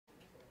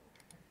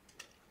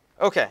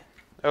Okay,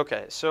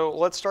 okay. So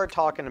let's start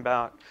talking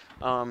about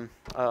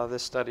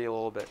this study a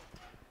little bit.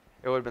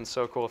 It would have been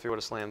so cool if you would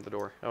have slammed the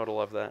door. I would have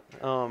loved that.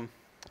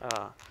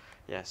 Uh,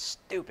 yeah,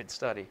 stupid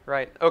study,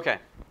 right? Okay,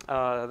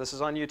 this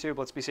is on YouTube.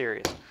 Let's be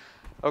serious.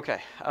 Okay,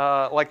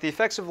 like the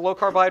effects of low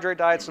carbohydrate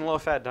diets and low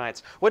fat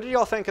diets. What did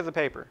y'all think of the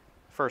paper,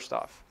 first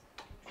off?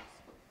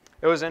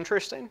 It was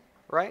interesting,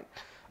 right?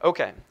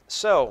 Okay,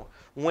 so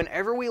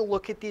whenever we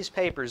look at these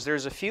papers,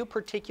 there's a few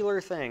particular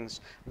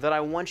things that I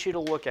want you to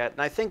look at,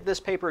 and I think this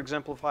paper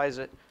exemplifies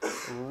it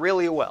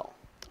really well.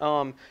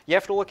 You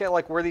have to look at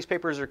like where these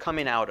papers are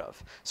coming out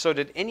of. So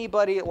did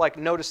anybody like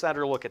notice that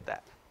or look at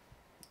that?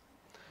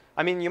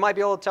 I mean, you might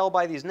be able to tell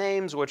by these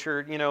names, which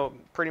are, you know,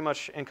 pretty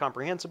much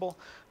incomprehensible,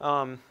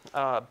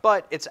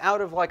 but it's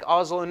out of like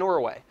Oslo,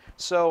 Norway.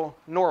 So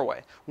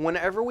Norway,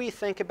 whenever we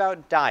think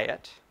about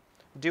diet,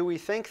 do we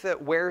think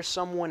that where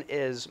someone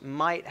is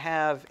might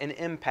have an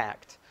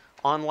impact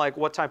on like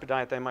what type of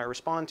diet they might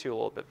respond to a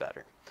little bit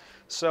better?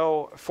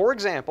 So for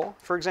example,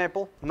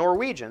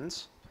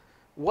 Norwegians,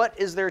 what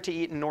is there to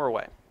eat in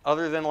Norway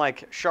other than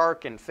like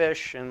shark and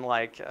fish and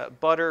like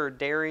butter,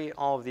 dairy,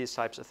 all of these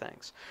types of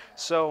things?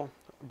 So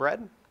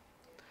bread?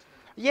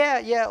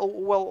 Yeah,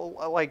 well,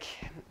 like,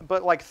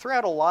 but like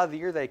throughout a lot of the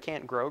year they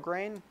can't grow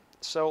grain.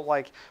 So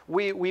like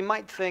we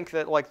might think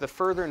that like the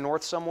further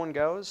north someone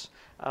goes,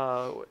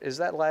 is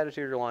that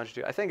latitude or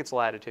longitude? I think it's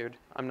latitude.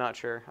 I'm not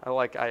sure.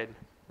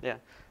 Yeah,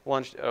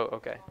 longitude. Oh,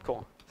 okay,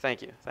 cool.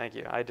 Thank you.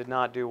 I did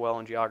not do well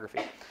in geography.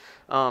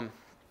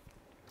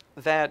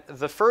 That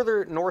the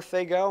further north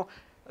they go,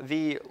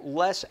 the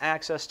less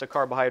access to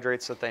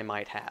carbohydrates that they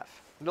might have.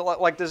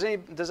 Like, does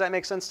that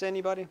make sense to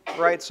anybody?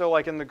 Right? So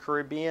like in the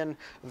Caribbean,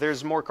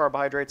 there's more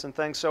carbohydrates and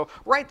things. So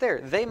right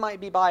there, they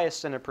might be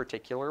biased in a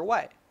particular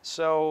way.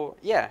 So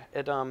yeah,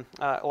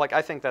 like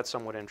I think that's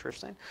somewhat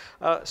interesting.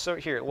 So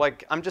here,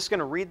 like I'm just going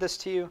to read this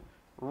to you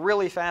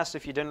really fast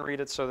if you didn't read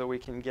it so that we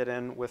can get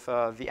in with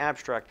the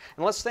abstract.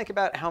 And let's think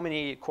about how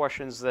many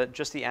questions that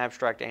just the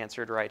abstract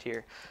answered right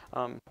here.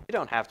 You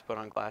don't have to put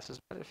on glasses,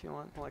 but if you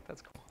want, like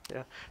that's cool.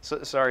 Yeah.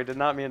 So, sorry, did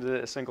not mean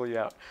to single you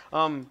out.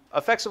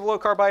 Effects of low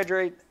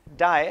carbohydrate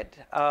diet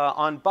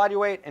on body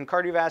weight and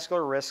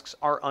cardiovascular risks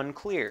are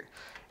unclear.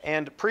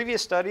 And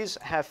previous studies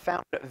have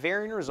found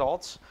varying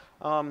results.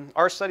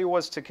 Our study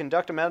was to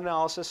conduct a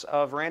meta-analysis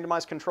of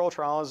randomized control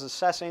trials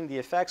assessing the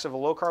effects of a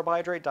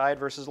low-carbohydrate diet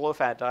versus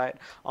low-fat diet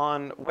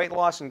on weight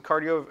loss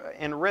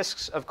and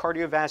risks of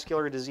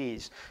cardiovascular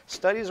disease.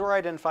 Studies were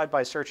identified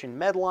by searching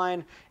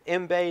Medline,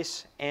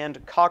 Embase,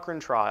 and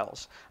Cochrane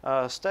trials.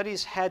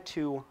 Studies had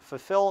to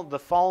fulfill the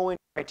following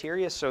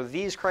criteria. So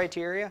these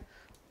criteria,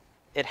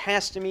 it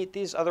has to meet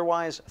these,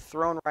 otherwise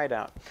thrown right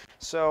out.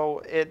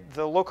 So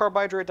the low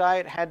carbohydrate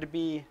diet had to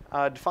be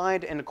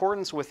defined in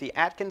accordance with the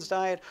Atkins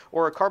diet,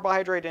 or a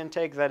carbohydrate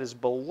intake that is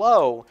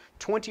below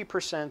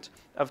 20%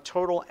 of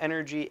total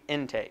energy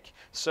intake.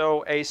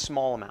 So a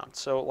small amount,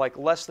 so like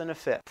less than a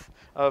fifth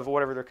of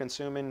whatever they're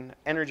consuming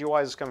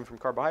energy-wise is coming from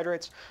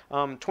carbohydrates.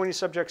 20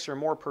 subjects or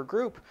more per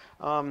group,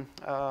 and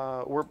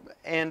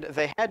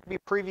they had to be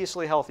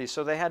previously healthy.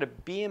 So they had a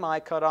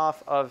BMI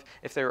cutoff of,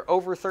 if they were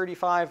over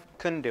 35,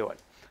 couldn't do it.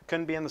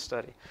 Couldn't be in the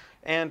study.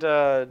 And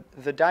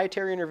the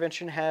dietary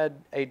intervention had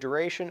a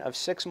duration of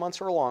 6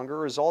 months or longer.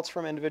 Results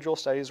from individual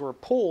studies were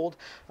pooled,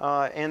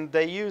 and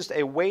they used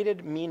a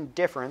weighted mean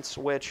difference,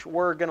 which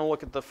we're going to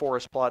look at the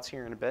forest plots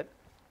here in a bit,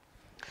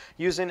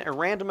 using a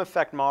random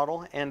effect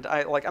model. And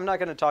I'm not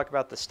going to talk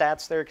about the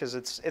stats there because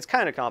it's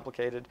kind of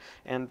complicated,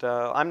 and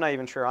I'm not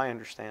even sure I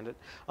understand it.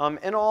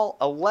 In all,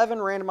 11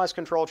 randomized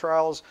control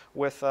trials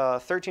with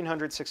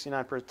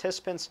 1,369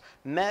 participants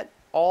met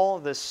all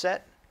the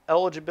set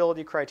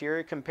eligibility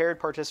criteria. Compared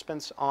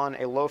participants on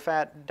a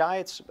low-fat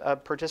diets,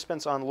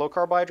 participants on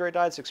low-carbohydrate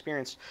diets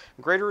experienced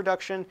greater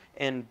reduction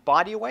in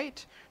body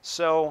weight.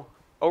 So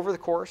over the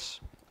course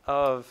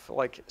of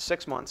like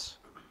 6 months,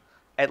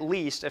 at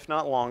least, if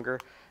not longer,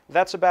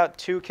 that's about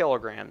 2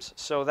 kilograms.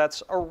 So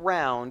that's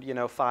around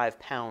 5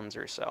 pounds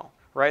or so,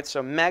 right?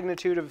 So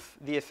magnitude of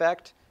the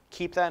effect,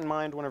 keep that in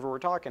mind whenever we're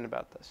talking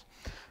about this.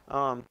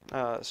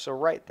 So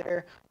right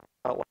there,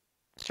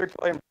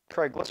 circulating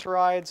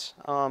triglycerides.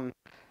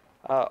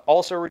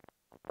 Also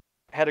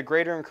had a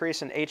greater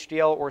increase in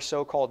HDL, or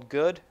so-called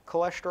good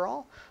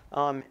cholesterol,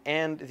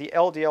 and the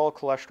LDL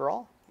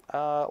cholesterol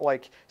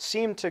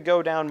seemed to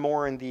go down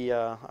more in the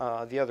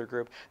other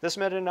group. This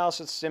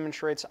meta-analysis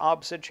demonstrates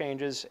opposite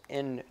changes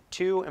in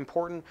 2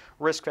 important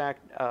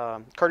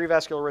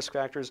cardiovascular risk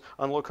factors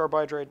on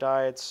low-carbohydrate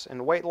diets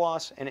and weight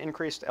loss and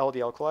increased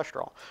LDL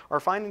cholesterol. Our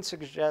findings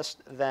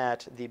suggest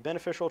that the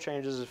beneficial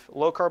changes of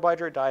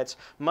low-carbohydrate diets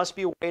must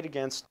be weighed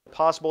against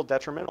possible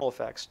detrimental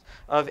effects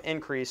of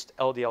increased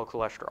LDL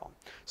cholesterol.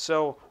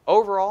 So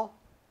overall,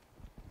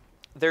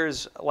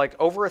 there's like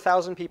over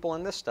 1,000 people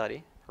in this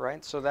study.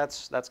 Right, so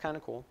that's kind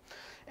of cool,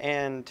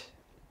 and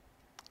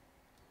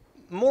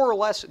more or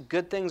less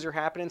good things are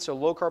happening. So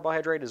low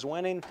carbohydrate is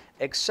winning,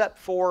 except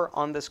for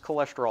on this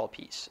cholesterol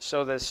piece.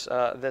 So this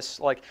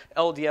like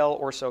LDL,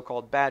 or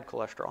so-called bad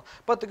cholesterol,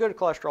 but the good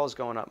cholesterol is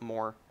going up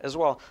more as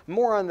well.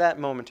 More on that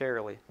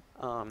momentarily.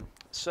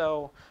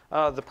 So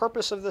the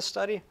purpose of this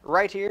study,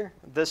 right here,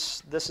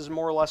 this is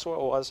more or less what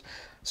it was.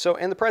 So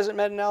in the present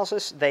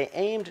meta-analysis, they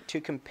aimed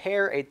to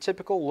compare a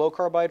typical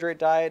low-carbohydrate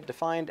diet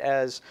defined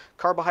as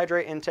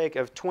carbohydrate intake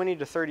of 20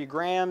 to 30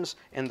 grams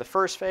in the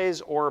first phase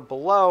or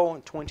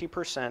below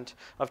 20%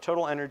 of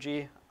total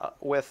energy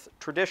with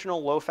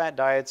traditional low-fat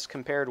diets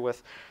compared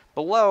with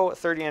below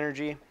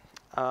 30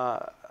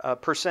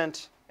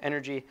 percent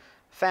energy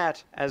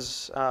fat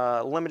as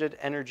limited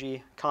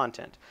energy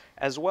content,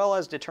 as well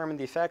as determine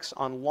the effects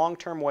on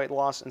long-term weight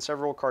loss and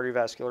several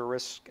cardiovascular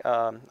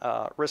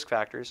risk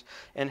factors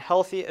in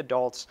healthy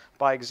adults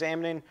by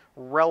examining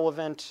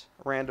relevant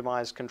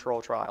randomized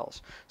control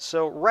trials.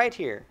 So right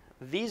here,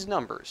 these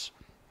numbers,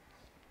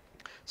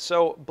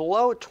 so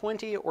below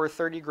 20 or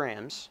 30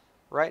 grams,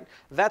 right?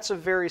 That's a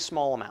very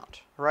small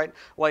amount, right?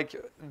 Like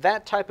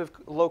that type of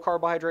low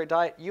carbohydrate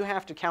diet, you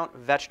have to count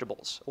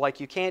vegetables. Like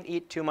you can't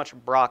eat too much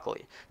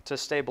broccoli to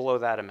stay below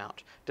that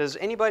amount. Does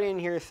anybody in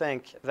here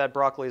think that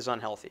broccoli is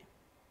unhealthy?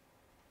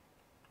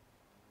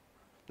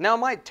 Now it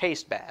might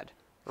taste bad,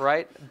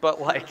 right? But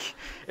like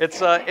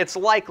it's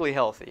likely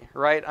healthy,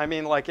 right? I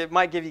mean, like it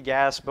might give you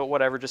gas, but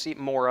whatever, just eat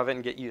more of it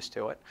and get used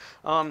to it.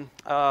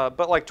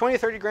 But like 20,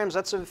 30 grams,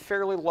 that's a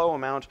fairly low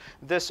amount.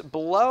 This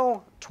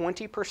below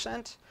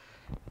 20%,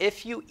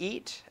 if you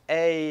eat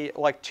a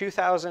like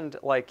 2,000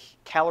 like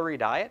calorie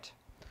diet,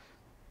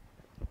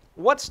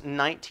 what's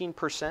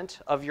 19%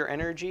 of your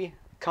energy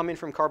coming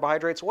from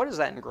carbohydrates? What is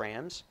that in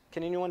grams?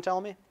 Can anyone tell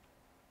me?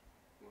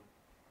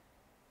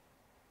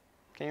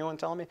 Can anyone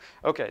tell me?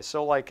 Okay,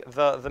 so like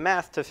the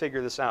math to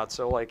figure this out.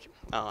 So like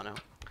I don't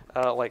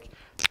know, like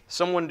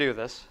someone do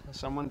this.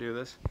 Someone do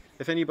this.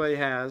 If anybody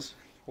has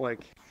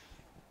like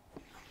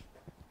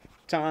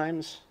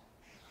times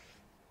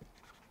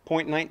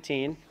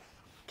 0.19.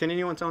 Can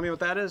anyone tell me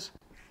what that is?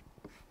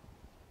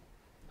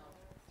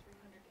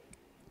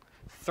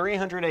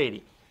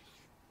 380.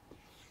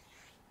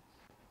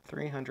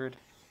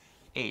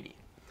 380,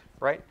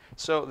 right?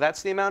 So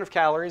that's the amount of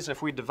calories.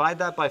 If we divide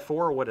that by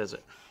 4, what is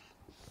it?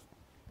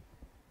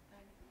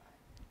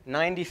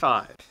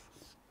 95.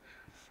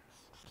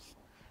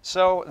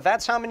 So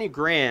that's how many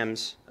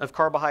grams of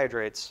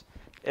carbohydrates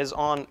is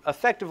on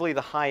effectively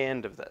the high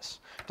end of this.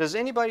 Does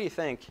anybody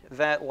think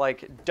that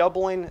like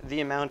doubling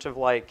the amount of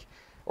like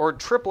or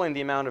tripling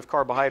the amount of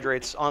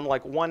carbohydrates on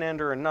like one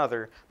end or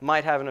another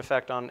might have an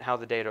effect on how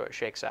the data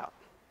shakes out?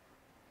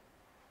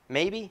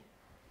 Maybe?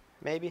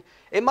 Maybe.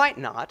 It might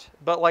not,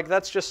 but like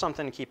that's just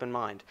something to keep in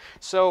mind.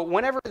 So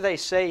whenever they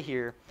say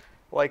here,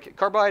 like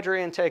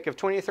carbohydrate intake of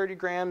 20 to 30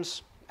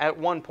 grams at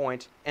one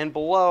point and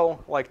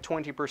below like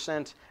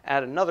 20%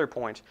 at another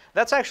point,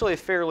 that's actually a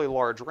fairly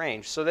large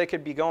range. So they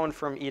could be going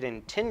from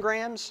eating 10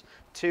 grams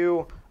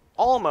to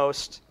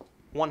almost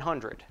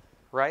 100,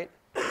 right?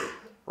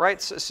 Right?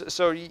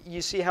 So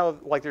you see how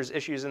like there's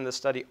issues in this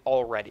study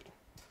already.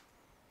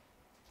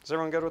 Is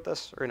everyone good with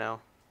this or no?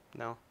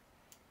 No?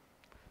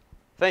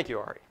 Thank you,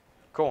 Ari.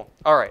 Cool.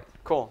 All right,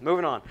 cool.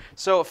 Moving on.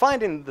 So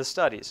finding the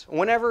studies.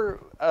 Whenever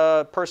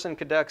a person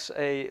conducts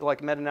a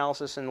like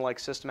meta-analysis and like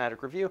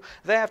systematic review,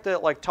 they have to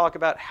like talk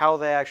about how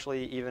they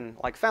actually even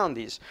like found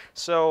these.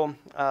 So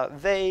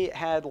they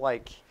had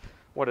like,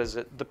 what is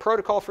it? The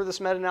protocol for this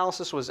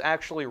meta-analysis was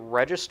actually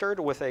registered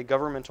with a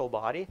governmental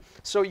body.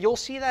 So you'll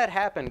see that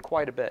happen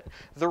quite a bit.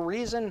 The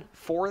reason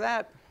for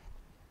that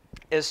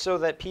is so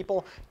that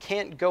people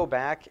can't go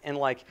back and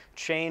like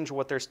change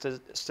what their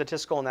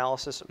statistical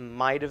analysis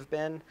might have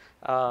been.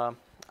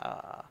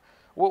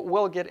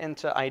 We'll get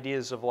into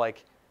ideas of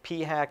like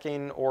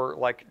p-hacking or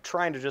like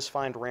trying to just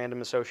find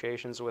random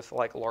associations with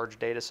like large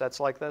data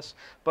sets like this,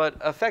 but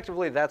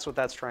effectively that's what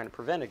that's trying to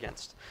prevent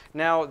against.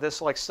 Now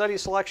this like study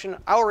selection,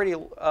 I already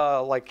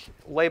like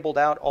labeled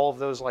out all of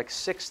those like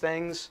 6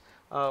 things,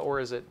 or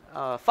is it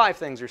 5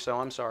 things or so,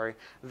 I'm sorry,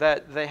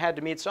 that they had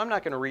to meet. So I'm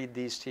not going to read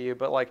these to you,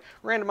 but like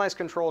randomized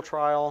control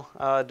trial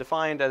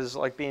defined as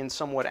like being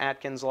somewhat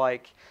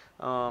Atkins-like.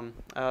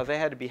 They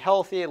had to be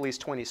healthy, at least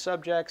 20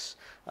 subjects,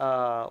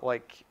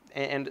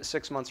 and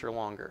 6 months or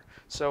longer.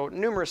 So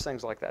numerous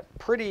things like that.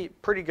 Pretty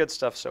good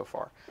stuff so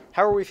far.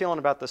 How are we feeling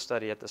about this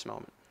study at this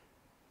moment?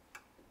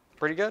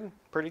 Pretty good?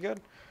 Pretty good?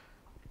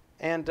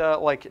 And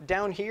like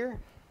down here,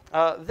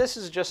 this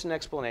is just an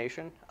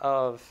explanation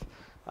of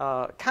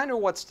kind of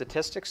what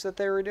statistics that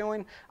they were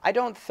doing. I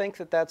don't think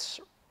that that's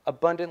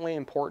abundantly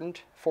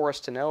important for us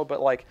to know,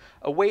 but like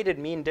a weighted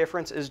mean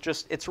difference is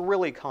just, it's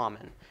really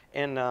common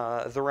in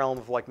the realm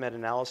of like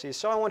meta-analyses.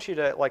 So I want you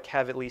to like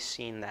have at least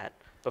seen that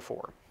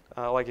before,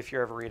 like if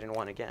you're ever reading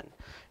one again.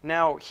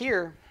 Now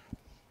here,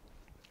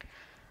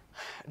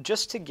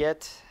 just to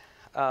get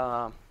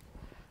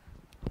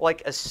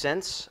like a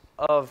sense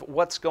of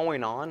what's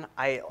going on,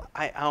 I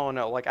don't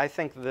know, like I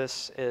think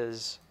this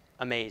is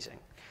amazing.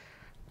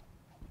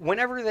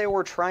 Whenever they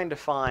were trying to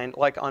find,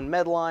 like on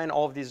Medline,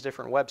 all of these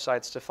different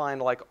websites, to find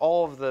like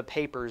all of the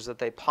papers that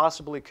they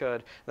possibly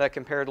could that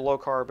compared low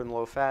carb and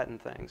low fat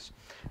and things,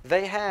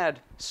 they had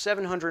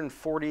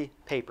 740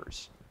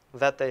 papers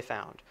that they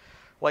found.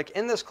 Like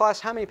in this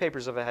class, how many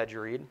papers have I had you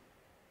read?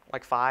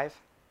 Like 5?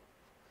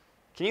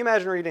 Can you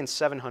imagine reading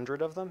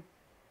 700 of them?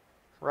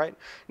 Right?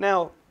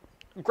 Now,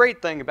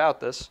 great thing about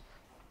this,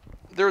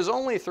 there's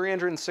only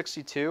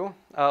 362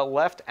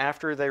 left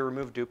after they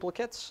remove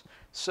duplicates.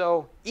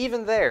 So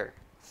even there,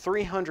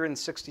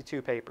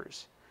 362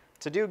 papers.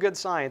 To do good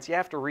science, you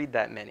have to read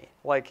that many.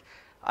 Like,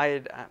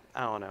 I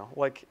don't know.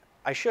 Like,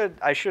 I should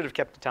have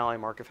kept a tally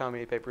mark of how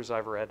many papers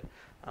I've read,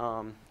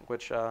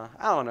 which I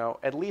don't know,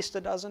 at least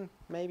a dozen,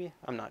 maybe.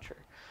 I'm not sure.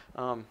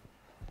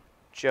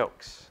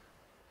 Jokes.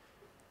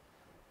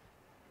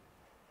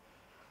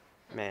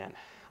 Man,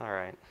 all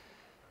right,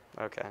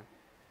 okay.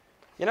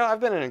 You know, I've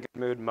been in a good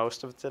mood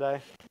most of today,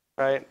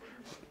 right?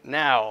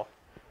 Now,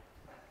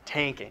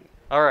 tanking.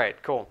 All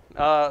right, cool.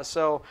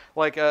 So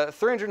like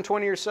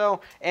 320 or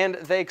so, and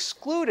they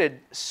excluded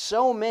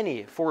so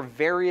many for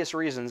various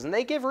reasons, and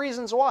they give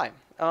reasons why.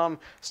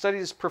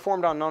 Studies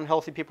performed on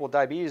non-healthy people with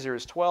diabetes, there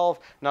was 12.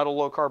 Not a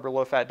low-carb or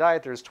low-fat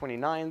diet, there's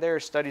 29 there.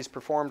 Studies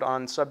performed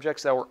on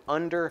subjects that were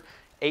under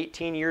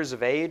 18 years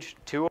of age,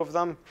 2 of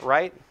them,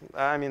 right?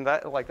 I mean,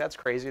 that's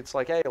crazy. It's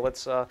like, hey,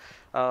 let's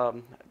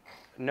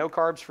no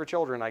carbs for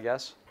children, I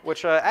guess.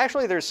 Which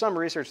actually, there's some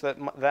research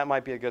that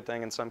might be a good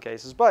thing in some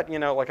cases, but you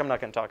know, like I'm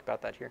not going to talk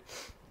about that here.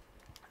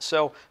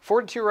 So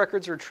 42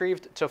 records were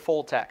retrieved to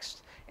full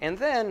text, and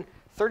then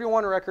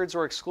 31 records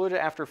were excluded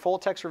after full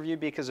text review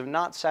because of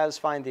not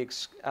satisfying the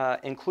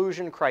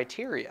inclusion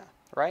criteria.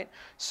 Right?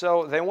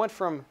 So they went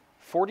from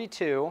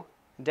 42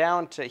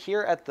 down to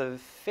here at the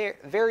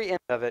very end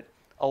of it,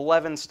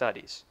 11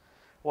 studies.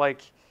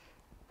 Like,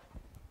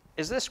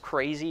 is this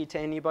crazy to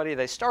anybody?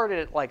 They started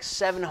at like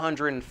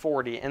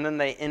 740 and then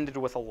they ended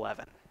with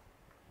 11.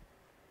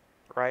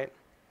 Right?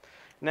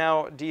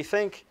 Now, do you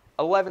think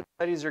 11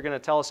 studies are going to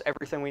tell us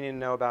everything we need to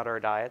know about our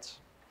diets?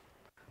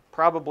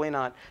 Probably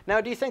not. Now,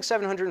 do you think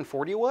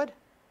 740 would?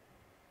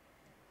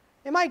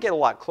 It might get a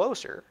lot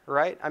closer,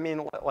 right? I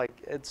mean, like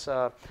it's,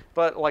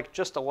 but like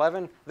just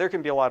 11, there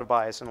can be a lot of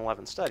bias in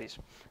 11 studies.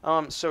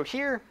 So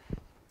here,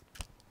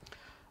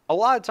 a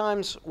lot of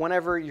times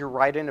whenever you're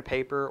writing a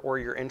paper or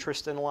you're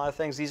interested in a lot of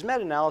things, these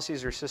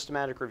meta-analyses or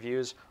systematic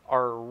reviews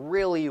are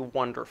really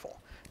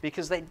wonderful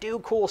because they do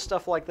cool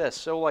stuff like this.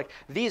 So like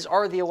these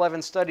are the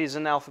 11 studies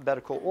in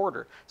alphabetical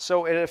order.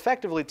 So it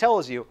effectively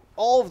tells you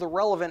all of the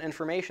relevant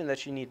information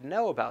that you need to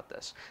know about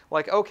this.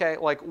 Like, okay,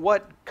 like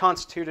what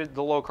constituted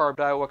the low-carb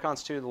diet, what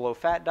constituted the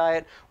low-fat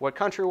diet, what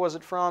country was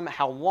it from,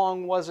 how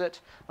long was it,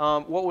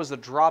 what was the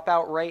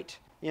dropout rate?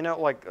 You know,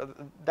 like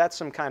that's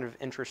some kind of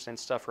interesting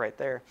stuff right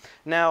there.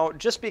 Now,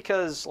 just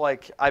because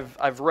like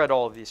I've read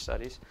all of these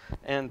studies,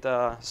 and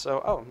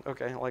so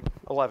okay, like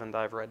 11 that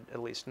I've read at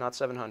least, not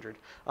 700.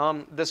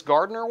 This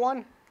Gardner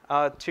one,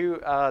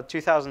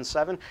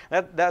 2007.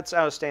 That's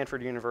out of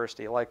Stanford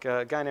University. Like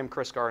a guy named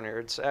Chris Gardner.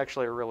 It's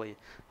actually a really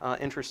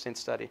interesting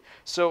study.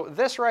 So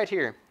this right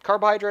here,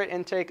 carbohydrate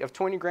intake of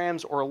 20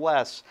 grams or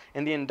less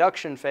in the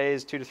induction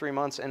phase, 2 to 3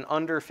 months, and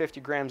under 50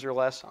 grams or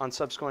less on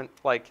subsequent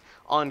like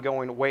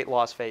ongoing weight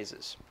loss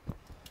phases.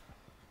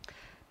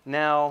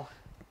 Now,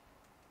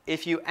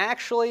 if you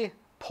actually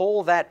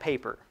pull that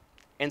paper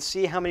and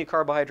see how many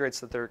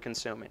carbohydrates that they're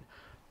consuming,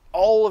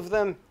 all of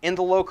them in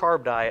the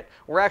low-carb diet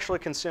were actually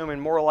consuming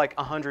more like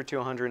 100 to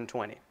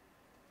 120.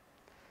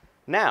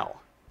 Now,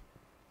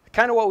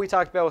 kind of what we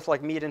talked about with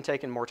like meat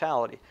intake and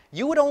mortality.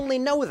 You would only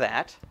know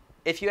that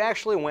if you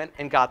actually went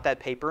and got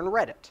that paper and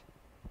read it,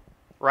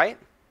 right?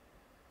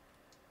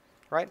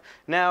 Right?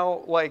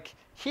 Now, like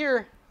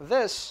here,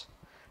 this,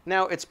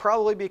 now it's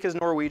probably because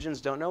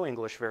Norwegians don't know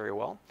English very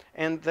well,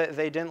 and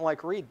they didn't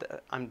like read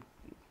that. Oh,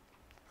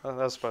 that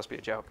was supposed to be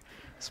a joke.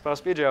 It's supposed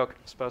to be a joke.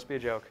 It's supposed to be a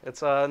joke.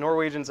 It's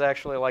Norwegians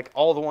actually, like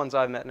all the ones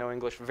I've met know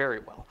English very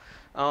well.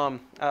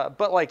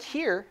 But like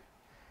here,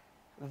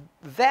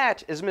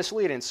 that is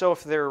misleading. So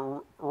if they're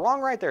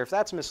wrong right there, if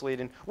that's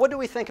misleading, what do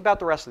we think about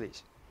the rest of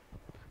these?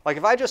 Like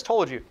if I just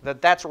told you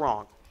that that's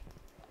wrong.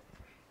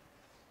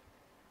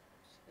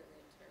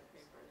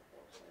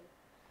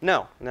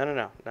 No.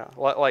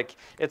 Like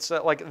it's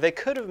like they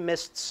could have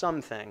missed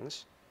some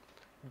things,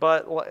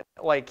 but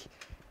like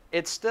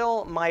it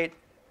still might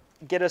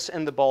get us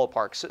in the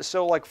ballpark.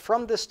 So like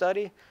from this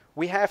study,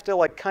 we have to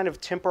like kind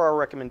of temper our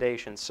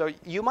recommendations. So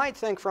you might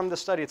think from the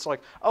study, it's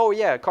like, oh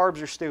yeah,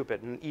 carbs are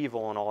stupid and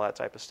evil and all that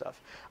type of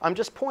stuff. I'm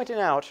just pointing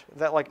out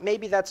that like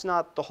maybe that's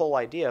not the whole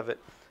idea of it.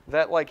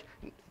 That like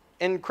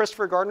in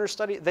Christopher Gardner's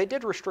study, they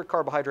did restrict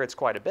carbohydrates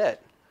quite a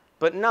bit,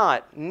 but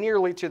not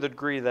nearly to the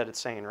degree that it's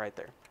saying right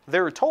there.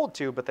 They were told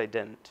to, but they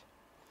didn't.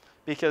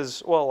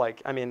 Because, well,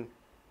 like, I mean,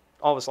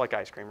 all of us like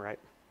ice cream, right?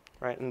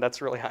 Right, and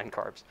that's really high in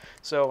carbs.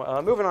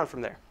 So moving on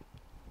from there.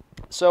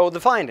 So the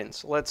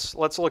findings, let's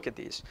look at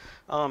these.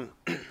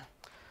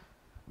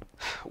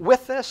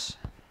 With this,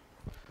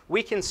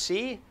 we can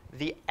see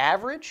the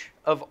average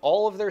of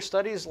all of their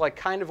studies, like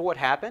kind of what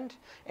happened,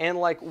 and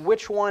like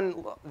which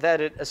one that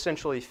it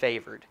essentially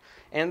favored.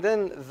 And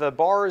then the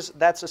bars,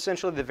 that's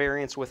essentially the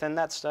variance within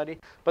that study.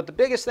 But the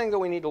biggest thing that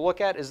we need to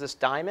look at is this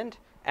diamond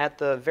at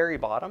the very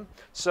bottom.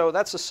 So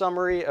that's a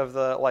summary of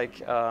the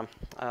like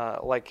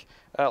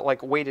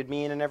weighted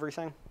mean and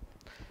everything.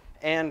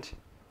 And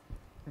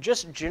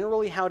just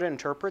generally how to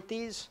interpret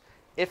these,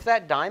 if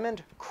that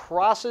diamond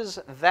crosses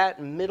that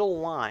middle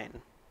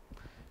line,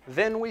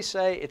 then we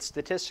say it's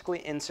statistically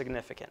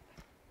insignificant.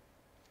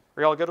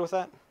 Are y'all good with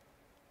that?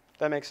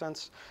 That makes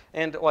sense?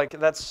 And like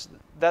that's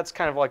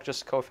kind of like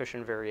just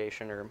coefficient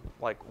variation or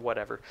like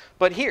whatever.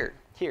 But here,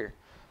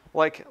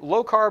 like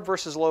low carb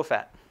versus low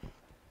fat.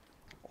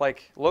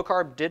 Like low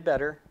carb did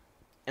better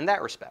in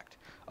that respect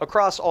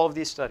across all of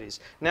these studies.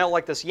 Now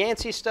like this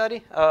Yancey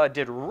study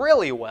did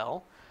really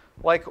well.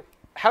 Like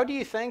how do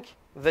you think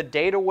the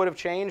data would have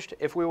changed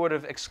if we would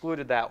have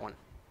excluded that one?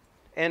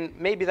 And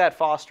maybe that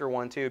Foster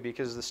one too,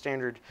 because the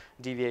standard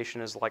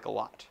deviation is like a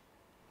lot.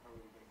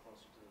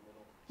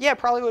 Yeah,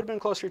 probably would have been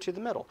closer to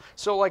the middle.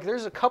 So like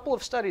there's a couple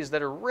of studies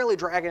that are really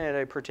dragging it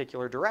in a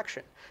particular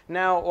direction.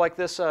 Now like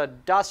this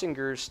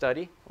Dossinger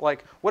study,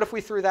 like what if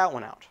we threw that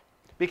one out?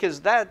 Because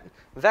that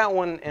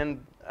one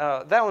and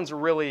that one's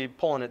really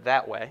pulling it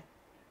that way,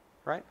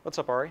 right? What's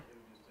up, Ari?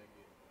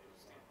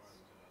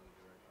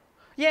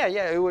 Yeah,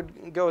 it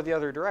would go the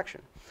other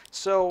direction.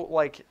 So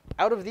like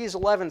out of these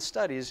 11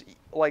 studies,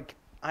 like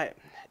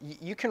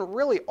you can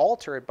really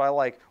alter it by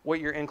like what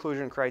your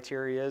inclusion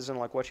criteria is and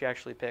like what you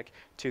actually pick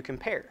to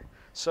compare.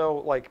 So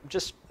like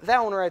just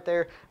that one right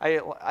there,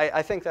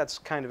 I think that's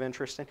kind of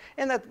interesting.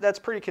 And that's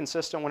pretty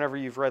consistent whenever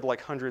you've read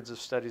like hundreds of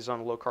studies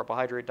on low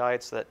carbohydrate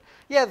diets that,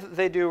 yeah,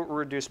 they do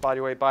reduce body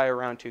weight by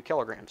around 2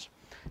 kilograms.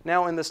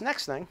 Now in this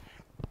next thing,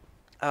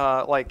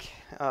 blood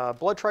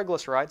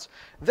triglycerides,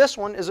 this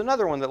one is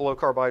another one that low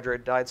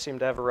carbohydrate diets seem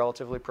to have a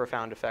relatively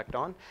profound effect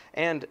on.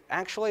 And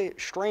actually,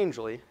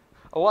 strangely,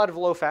 a lot of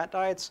low-fat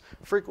diets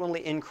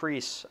frequently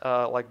increase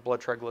like blood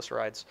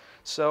triglycerides.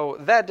 So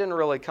that didn't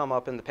really come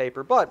up in the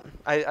paper, but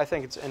I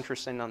think it's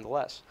interesting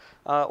nonetheless.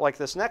 Like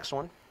this next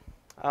one,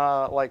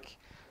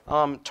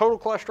 total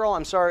cholesterol,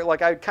 I'm sorry,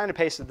 like I kind of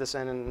pasted this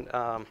in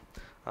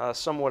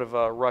somewhat of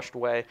a rushed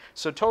way.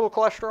 So total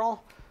cholesterol,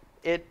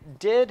 it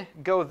did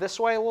go this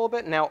way a little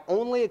bit. Now,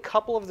 only a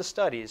couple of the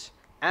studies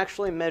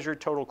actually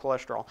measured total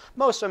cholesterol.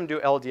 Most of them do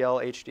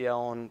LDL,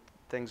 HDL, and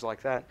things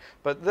like that.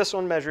 But this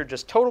one measured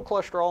just total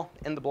cholesterol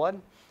in the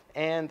blood,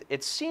 and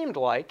it seemed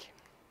like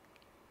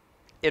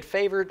it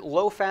favored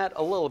low fat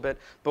a little bit,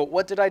 but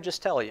what did I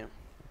just tell you?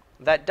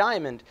 That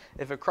diamond,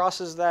 if it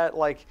crosses that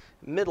like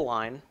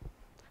midline,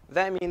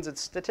 that means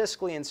it's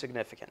statistically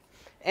insignificant.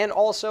 And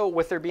also,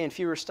 with there being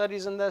fewer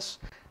studies in this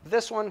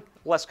one,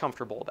 less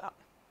comfortable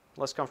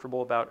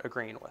about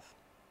agreeing with.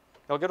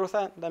 Y'all good with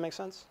that? That makes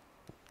sense?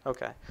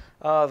 Okay.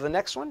 The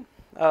next one,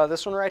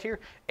 this one right here,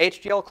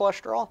 HDL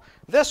cholesterol.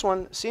 This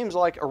one seems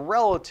like a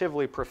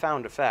relatively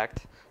profound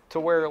effect to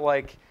where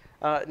like,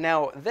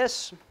 now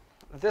this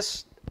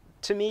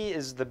to me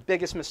is the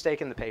biggest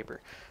mistake in the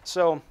paper.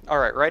 So, all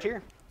right, right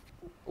here,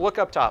 look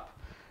up top.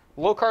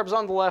 Low carbs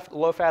on the left,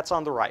 low fats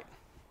on the right.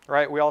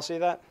 Right, we all see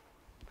that?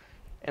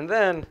 And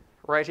then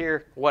right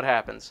here, what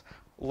happens?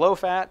 Low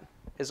fat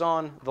is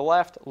on the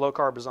left, low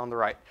carb is on the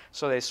right.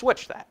 So they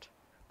switch that.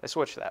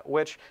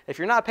 Which if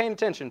you're not paying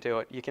attention to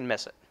it, you can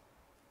miss it.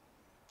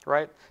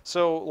 Right?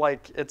 So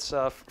like it's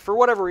for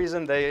whatever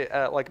reason they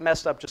like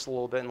messed up just a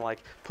little bit in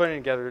like putting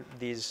together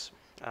these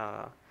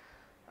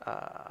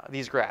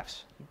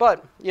graphs.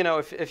 But you know,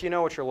 if you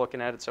know what you're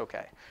looking at, it's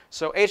okay.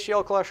 So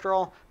HDL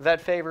cholesterol,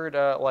 that favored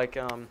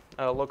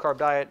low carb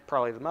diet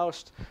probably the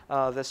most.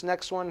 This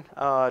next one,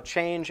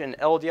 change in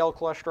LDL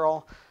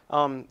cholesterol.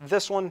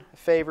 This one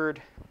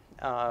favored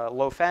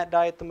low fat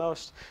diet the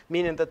most,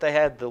 meaning that they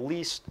had the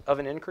least of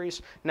an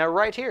increase. Now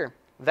right here,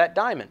 that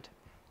diamond,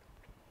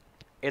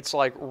 it's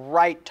like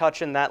right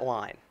touching that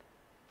line,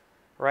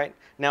 right?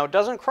 Now it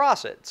doesn't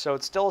cross it, so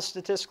it's still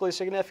statistically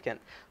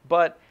significant,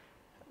 but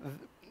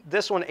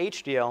this one,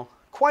 HDL,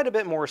 quite a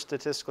bit more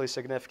statistically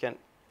significant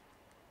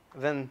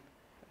than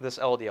this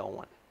LDL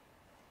one.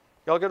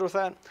 Y'all good with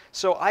that?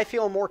 So I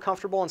feel more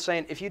comfortable in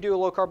saying if you do a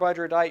low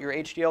carbohydrate diet, your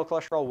HDL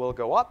cholesterol will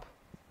go up.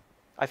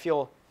 I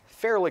feel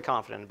fairly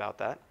confident about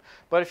that.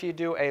 But if you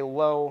do a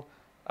low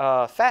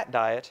fat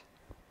diet,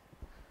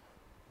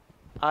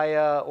 I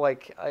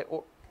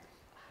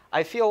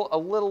feel a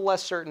little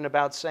less certain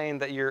about saying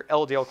that your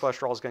LDL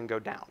cholesterol is going to go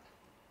down.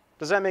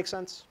 Does that make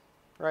sense?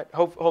 Right?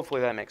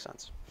 Hopefully that makes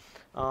sense.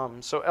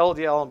 So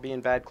LDL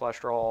being bad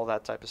cholesterol, all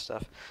that type of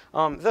stuff.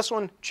 This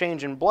one,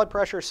 change in blood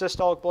pressure,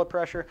 systolic blood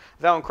pressure.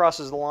 That one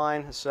crosses the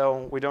line,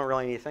 so we don't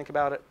really need to think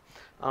about it.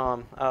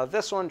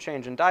 This one,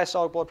 change in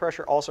diastolic blood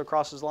pressure, also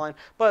crosses the line,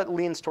 but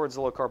leans towards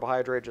the low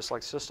carbohydrate, just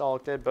like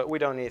systolic did, but we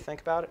don't need to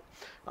think about it.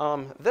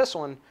 This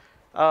one,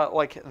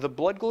 like the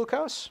blood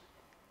glucose,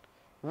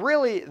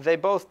 really, they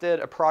both did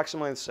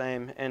approximately the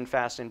same in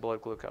fasting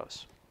blood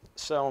glucose.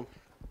 So,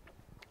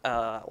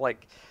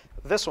 like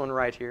this one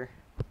right here,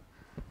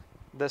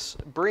 this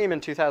Bream in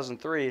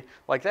 2003,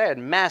 like they had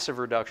massive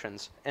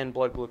reductions in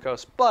blood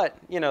glucose, but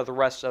you know the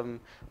rest of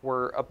them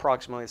were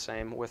approximately the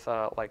same with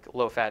like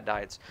low-fat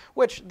diets,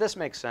 which this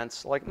makes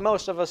sense. Like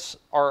most of us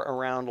are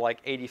around like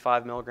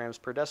 85 milligrams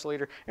per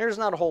deciliter, and there's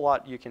not a whole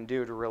lot you can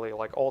do to really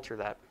like alter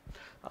that.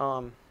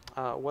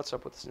 What's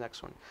up with this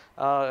next one?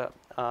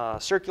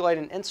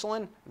 Circulating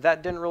insulin,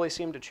 that didn't really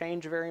seem to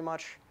change very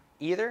much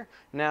either.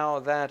 Now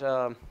that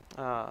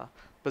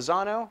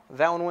Bazzano,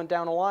 that one went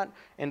down a lot,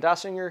 and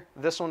Dossinger,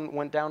 this one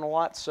went down a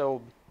lot,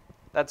 so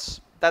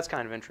that's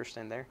kind of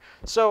interesting there.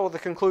 So the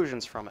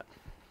conclusions from it.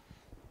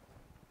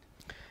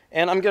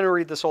 And I'm going to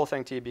read this whole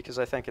thing to you because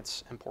I think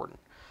it's important.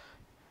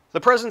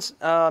 The present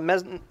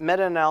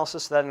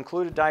meta-analysis that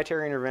included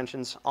dietary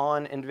interventions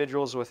on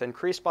individuals with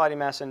increased body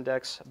mass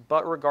index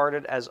but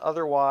regarded as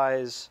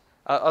otherwise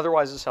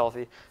as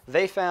healthy,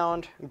 they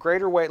found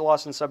greater weight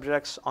loss in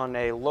subjects on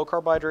a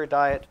low-carbohydrate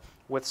diet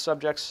with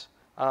subjects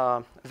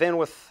than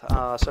with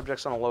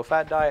subjects on a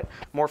low-fat diet,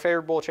 more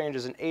favorable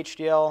changes in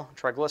HDL,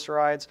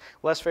 triglycerides,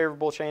 less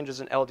favorable changes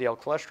in LDL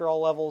cholesterol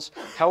levels.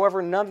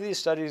 However, none of these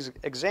studies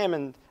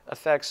examined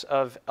effects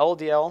of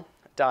LDL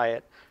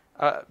diet,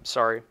 a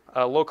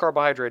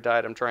low-carbohydrate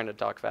diet, I'm trying to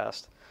talk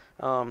fast,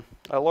 a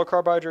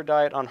low-carbohydrate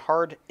diet on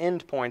hard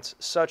endpoints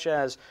such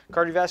as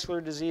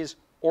cardiovascular disease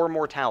or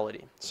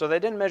mortality. So they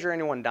didn't measure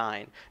anyone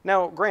dying.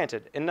 Now,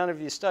 granted, in none of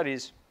these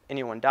studies,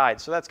 anyone died,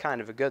 so that's kind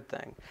of a good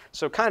thing.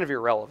 So kind of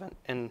irrelevant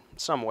in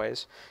some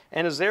ways,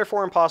 and is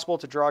therefore impossible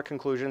to draw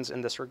conclusions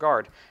in this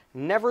regard.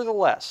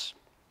 Nevertheless,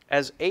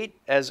 as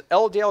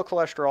LDL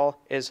cholesterol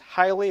is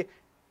highly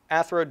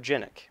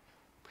atherogenic,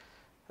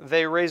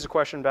 they raise a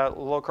question about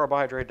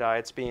low-carbohydrate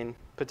diets being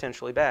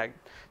potentially bad.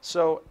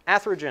 So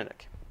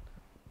atherogenic,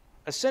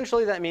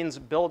 essentially that means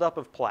buildup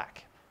of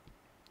plaque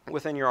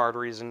within your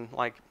arteries and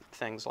like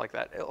things like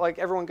that. Like,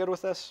 everyone good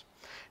with this?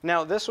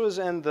 Now, this was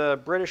in the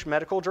British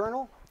Medical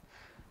Journal.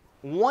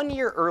 1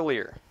 year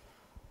earlier,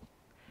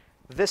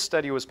 this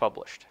study was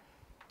published,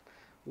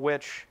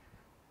 which,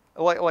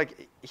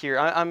 like here,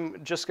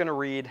 I'm just going to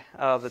read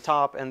the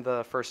top and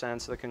the first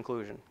sentence of the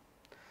conclusion.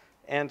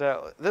 And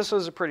this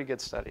was a pretty good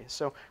study.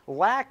 So,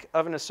 lack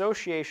of an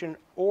association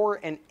or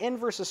an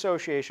inverse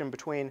association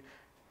between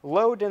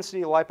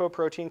low-density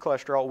lipoprotein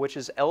cholesterol, which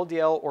is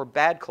LDL or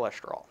bad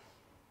cholesterol,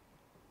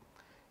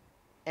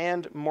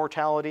 and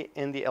mortality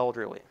in the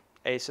elderly,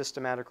 a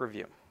systematic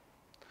review.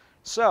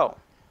 So,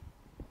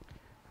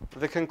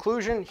 the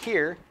conclusion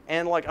here,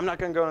 and like I'm not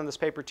going to go into this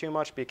paper too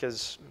much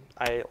because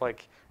I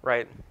like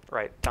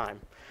time.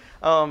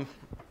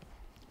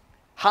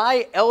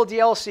 High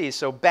LDL-C,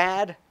 so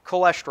bad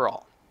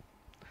cholesterol,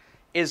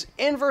 is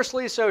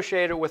inversely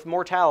associated with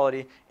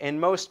mortality in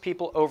most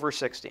people over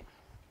 60.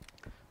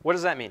 What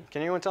does that mean?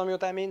 Can anyone tell me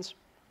what that means?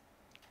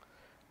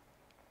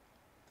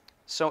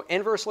 So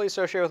inversely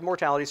associated with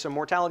mortality, so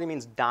mortality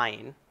means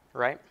dying,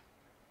 right?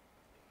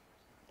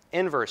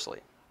 Inversely.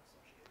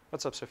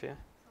 What's up, Sophia?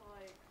 So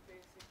like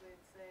basically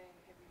it's saying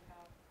if you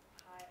have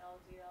high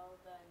LDL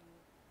then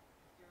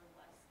you're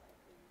less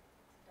likely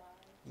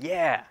to die.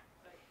 Yeah.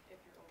 But if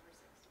you're over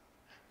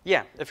 60.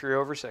 Yeah, if you're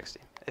over 60.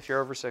 If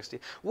you're over 60,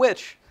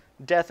 which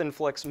death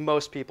inflicts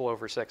most people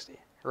over 60,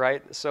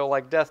 right? So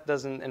like death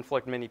doesn't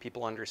inflict many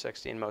people under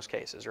 60 in most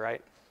cases,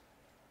 right?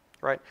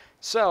 Right?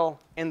 So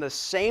in the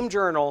same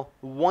journal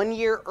 1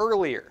 year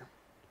earlier,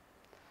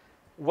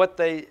 what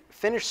they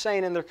finished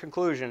saying in their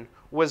conclusion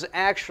was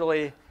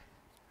actually,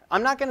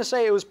 I'm not going to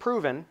say it was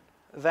proven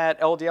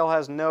that LDL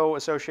has no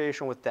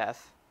association with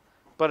death,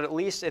 but at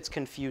least it's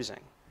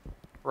confusing,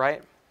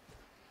 right?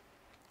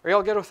 Are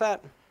y'all good with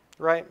that?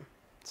 Right?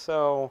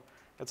 So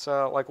it's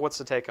like, what's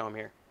the take home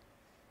here?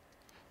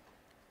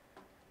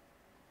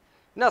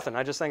 Nothing.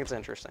 I just think it's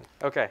interesting.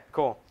 Okay,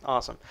 cool.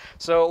 Awesome.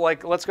 So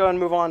like, let's go and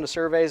move on to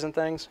surveys and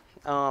things.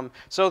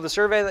 So the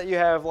survey that you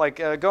have, like,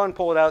 go and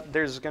pull it out.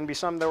 There's going to be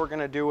something that we're going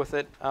to do with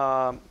it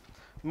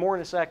more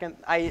in a second.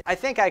 I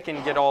think I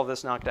can get all of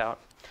this knocked out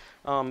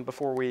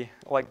before we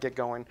like get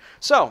going.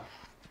 So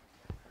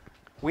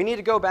we need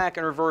to go back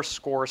and reverse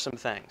score some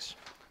things.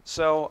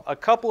 So a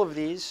couple of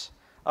these,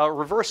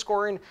 reverse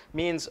scoring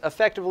means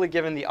effectively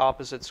giving the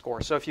opposite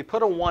score. So if you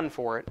put a 1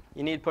 for it,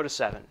 you need to put a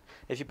 7.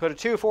 If you put a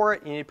 2 for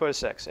it, you need to put a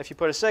 6. If you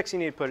put a 6, you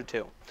need to put a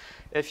 2.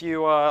 If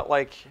you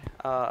like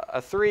a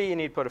 3, you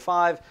need to put a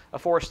 5. A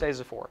 4 stays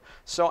a 4.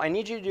 So I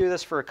need you to do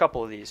this for a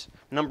couple of these.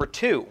 Number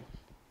 2,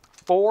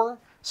 4,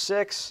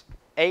 6,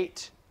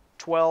 8,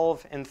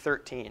 12, and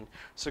 13.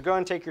 So go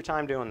and take your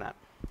time doing that.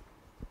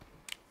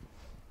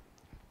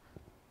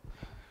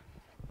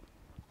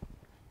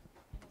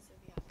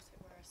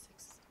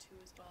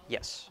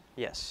 Yes,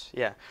 yes,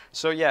 yeah.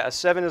 So yeah, a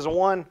 7 is a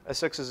 1, a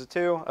 6 is a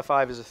 2, a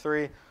 5 is a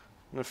 3,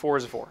 and a 4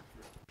 is a 4.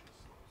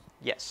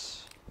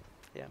 Yes,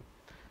 yeah.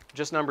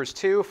 Just numbers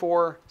 2,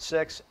 4,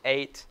 6,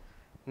 8,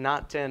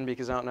 not 10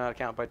 because I don't know how to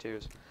count by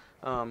 2s.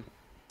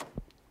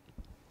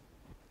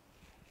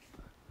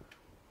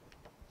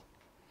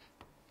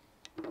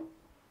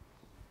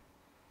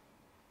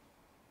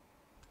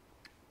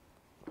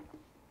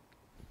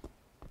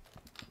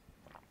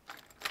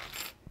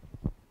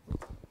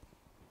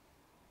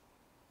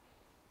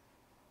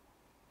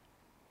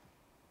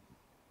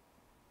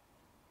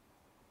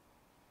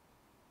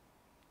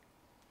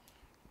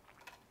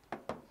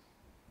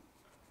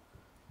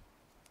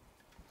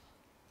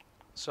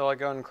 So I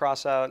go ahead and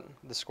cross out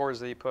the scores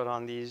that you put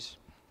on these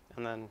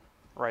and then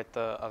write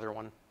the other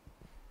one.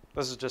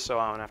 This is just so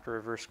I don't have to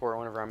reverse score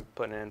whenever I'm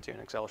putting it into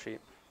an Excel sheet.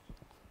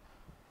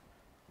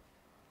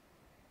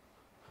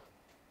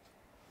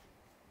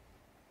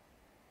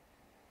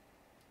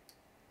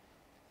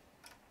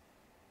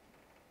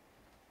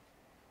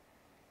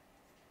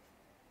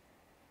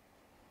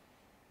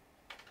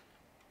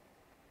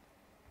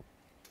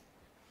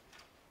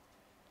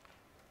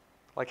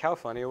 Like, how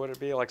funny would it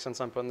be, like, since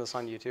I'm putting this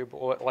on YouTube,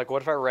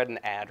 what if I read an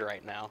ad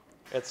right now?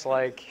 It's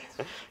like,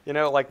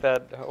 like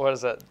that, what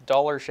is it,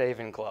 Dollar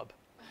Shaving Club.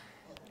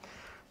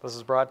 This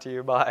is brought to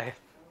you by,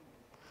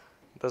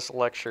 this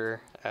lecture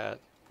at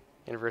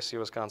University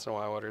of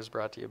Wisconsin-Whitewater is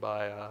brought to you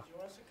by, Do you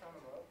want us to count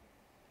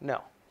them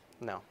up?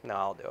 no,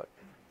 I'll do it.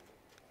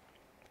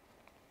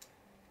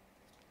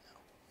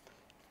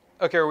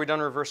 Okay, are we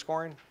done reverse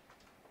scoring?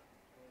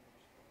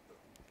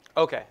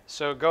 Okay,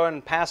 so go ahead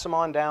and pass them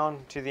on down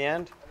to the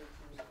end.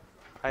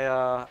 I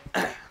was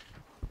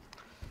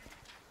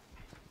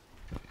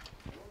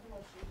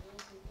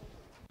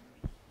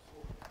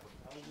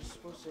just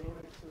supposed to aim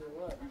it to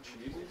the left.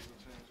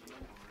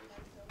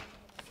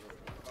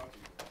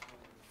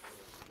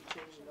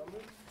 Change the number?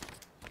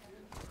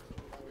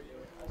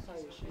 That's how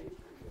you shape.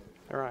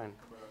 Hey, Ryan,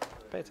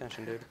 pay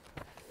attention, dude.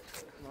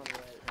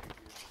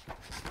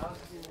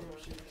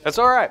 It's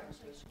all right.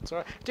 It's all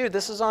right, dude.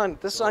 This is on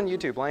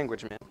YouTube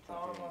language, man.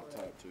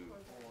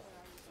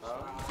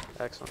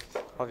 Excellent.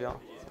 Love y'all.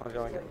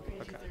 Again.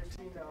 Okay.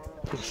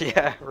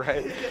 Yeah,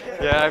 right.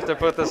 Yeah, I have to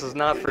put this as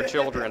not for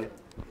children.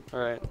 All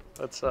right.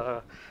 That's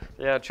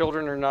yeah.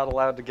 Children are not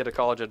allowed to get a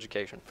college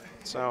education.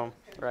 So,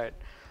 right.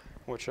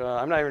 Which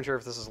I'm not even sure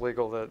if this is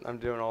legal that I'm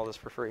doing all this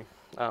for free.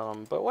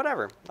 But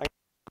whatever.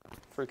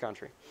 Free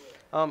country.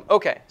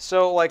 Okay.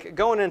 So like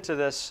going into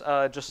this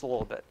just a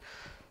little bit.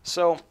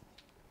 So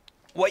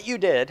what you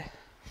did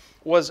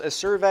was a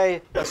survey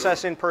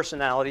assessing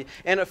personality,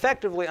 and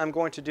effectively I'm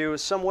going to do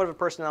somewhat of a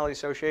personality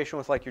association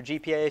with like your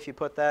GPA if you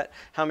put that,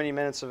 how many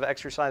minutes of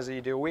exercise that you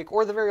do a week,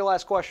 or the very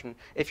last question,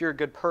 if you're a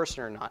good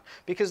person or not.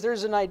 Because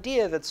there's an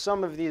idea that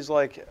some of these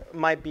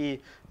might be,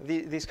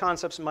 these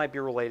concepts might be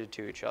related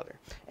to each other.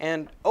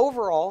 And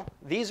overall,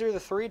 these are the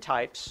three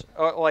types,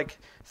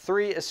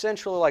 three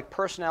essentially like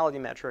personality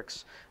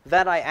metrics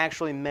that I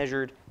actually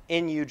measured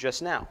in you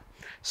just now.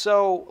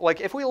 So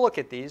like if we look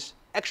at these,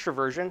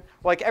 extroversion,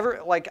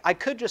 I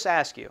could just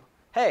ask you,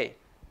 hey,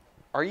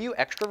 are you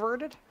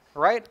extroverted?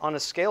 Right? On a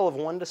scale of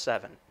 1 to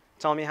 7.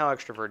 Tell me how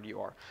extroverted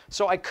you are.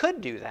 So I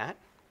could do that,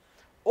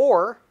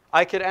 or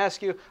I could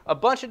ask you a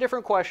bunch of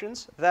different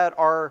questions that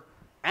are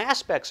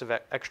aspects of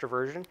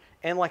extroversion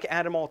and like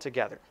add them all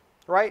together.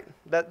 Right?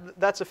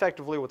 That's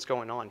effectively what's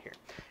going on here.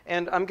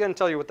 And I'm going to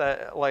tell you what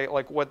that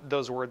what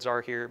those words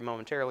are here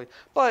momentarily.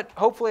 But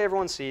hopefully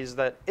everyone sees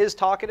that is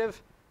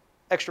talkative,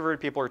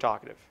 extroverted people are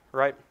talkative,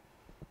 right?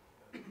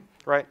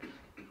 Right?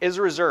 Is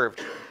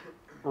reserved.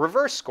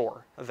 Reverse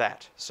score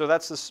that. So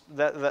that's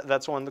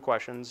that's one of the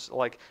questions.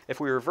 Like if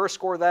we reverse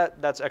score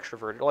that, that's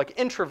extroverted. Like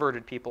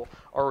introverted people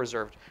are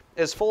reserved.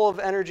 Is full of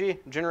energy,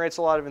 generates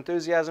a lot of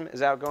enthusiasm,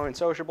 is outgoing,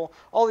 sociable.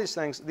 All these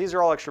things, these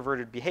are all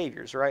extroverted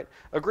behaviors, right?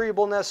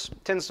 Agreeableness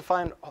tends to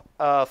find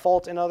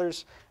fault in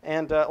others,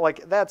 and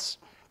that's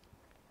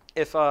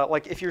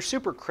if you're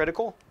super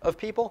critical of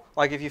people,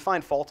 like if you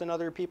find fault in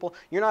other people,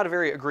 you're not a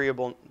very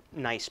agreeable,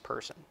 nice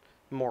person.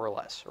 More or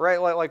less, right?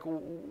 Like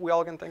we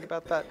all can think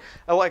about that.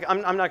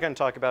 I'm not going to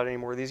talk about any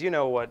more of these. You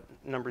know what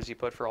numbers you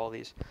put for all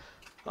these.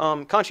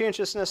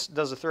 Conscientiousness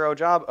does a thorough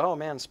job. Oh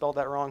man, spelled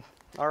that wrong.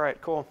 All right,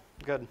 cool,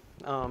 good.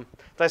 Did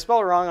I spell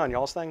it wrong on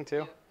y'all's thing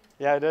too?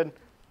 Yeah, I did.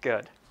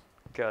 Good.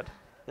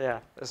 Yeah,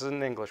 this is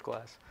an English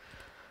class.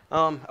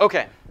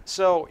 Okay,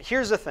 so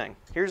here's the thing.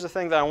 Here's the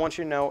thing that I want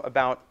you to know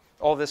about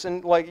all this,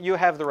 and you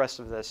have the rest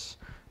of this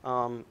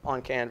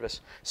on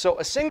Canvas. So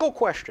a single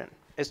question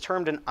is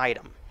termed an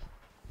item.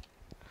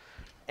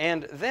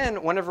 And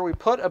then whenever we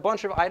put a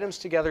bunch of items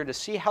together to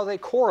see how they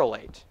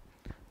correlate,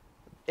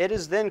 it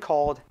is then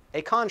called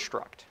a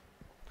construct.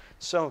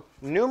 So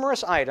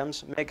numerous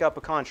items make up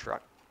a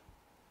construct.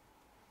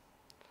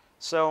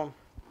 So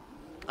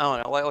I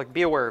don't know,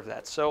 be aware of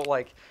that. So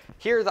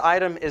here the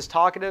item is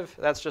talkative,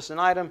 that's just an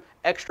item.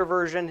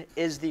 Extroversion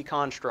is the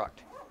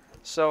construct.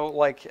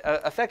 So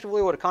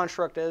effectively what a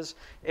construct is,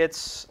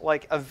 it's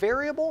like a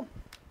variable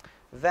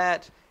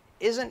that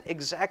isn't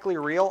exactly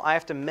real. I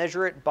have to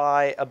measure it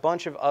by a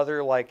bunch of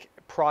other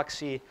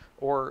proxy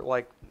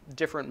or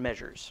different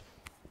measures.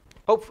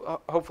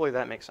 Hopefully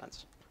that makes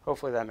sense.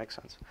 Hopefully that makes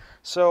sense.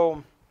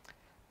 So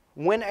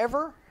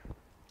whenever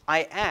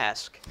I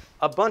ask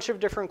a bunch of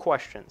different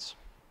questions,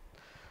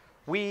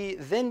 we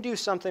then do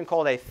something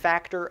called a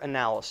factor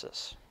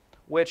analysis,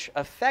 which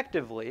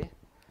effectively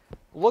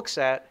looks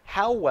at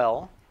how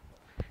well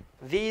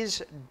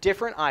these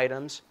different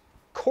items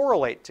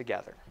correlate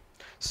together.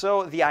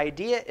 So the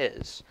idea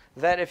is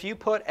that if you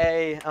put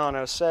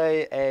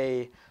say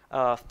a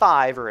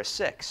 5 or a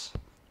 6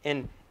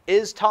 in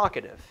is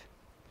talkative,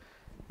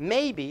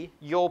 maybe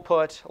you'll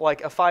put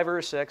a 5 or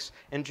a 6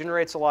 and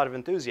generates a lot of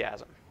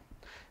enthusiasm.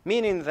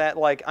 Meaning that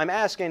I'm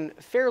asking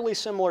fairly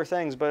similar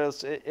things,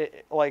 but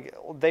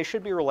they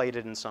should be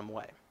related in some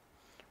way.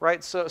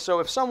 Right? So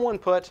if someone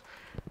put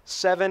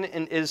 7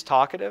 in is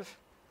talkative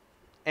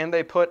and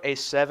they put a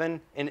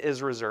 7 in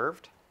is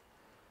reserved,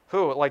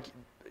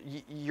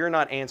 you're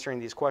not answering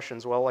these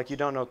questions well, you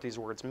don't know what these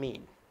words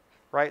mean,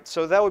 right?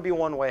 So that would be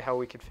one way how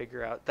we could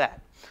figure out that.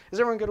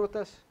 Is everyone good with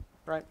this,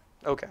 right?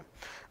 Okay.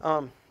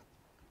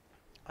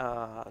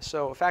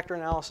 So factor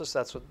analysis,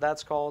 that's what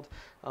that's called.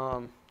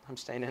 I'm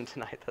staying in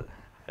tonight.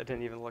 I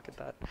didn't even look at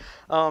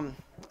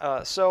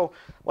that. So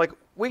like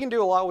we can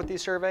do a lot with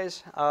these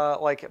surveys,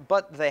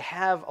 but they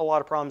have a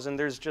lot of problems, and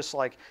there's just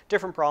like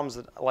different problems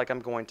that like I'm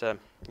going to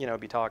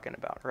be talking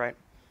about, right?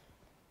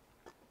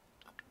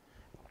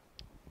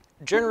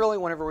 Generally,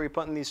 whenever we're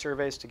putting these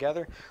surveys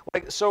together,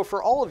 so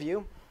for all of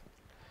you,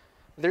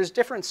 there's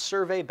different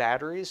survey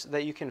batteries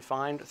that you can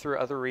find through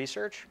other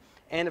research.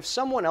 And if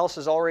someone else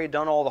has already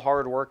done all the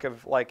hard work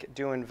of like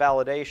doing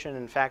validation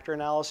and factor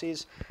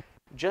analyses,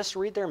 just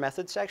read their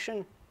method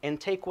section and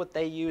take what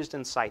they used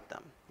and cite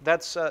them.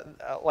 That's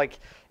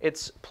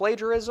it's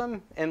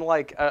plagiarism and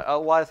like a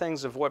lot of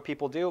things of what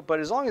people do, but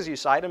as long as you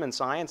cite them in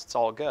science, it's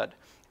all good,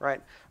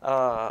 right?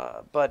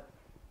 But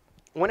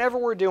whenever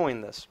we're doing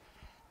this,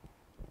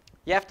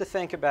 you have to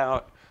think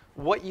about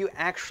what you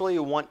actually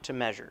want to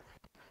measure.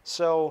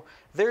 So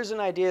there's an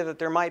idea that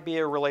there might be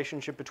a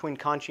relationship between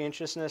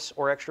conscientiousness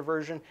or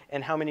extroversion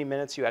and how many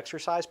minutes you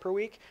exercise per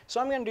week. So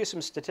I'm going to do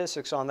some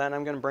statistics on that, and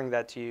I'm going to bring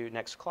that to you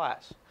next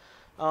class.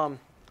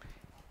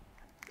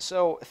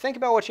 So think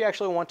about what you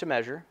actually want to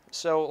measure.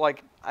 So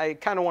like I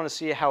kind of want to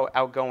see how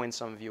outgoing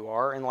some of you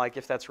are and like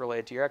if that's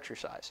related to your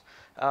exercise.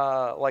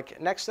 Like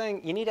next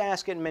thing, you need to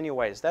ask it in many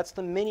ways. That's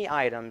the many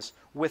items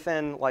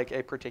within like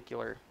a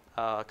particular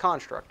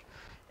construct.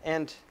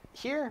 And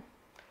here,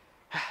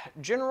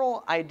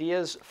 general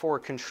ideas for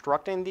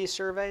constructing these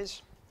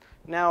surveys.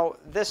 Now,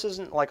 this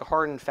isn't like a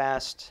hard and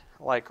fast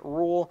like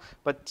rule,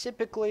 but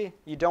typically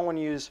you don't want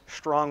to use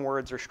strong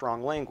words or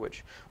strong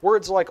language.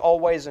 Words like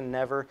always and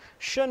never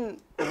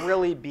shouldn't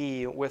really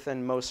be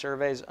within most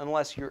surveys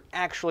unless you're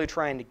actually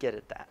trying to get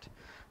at that.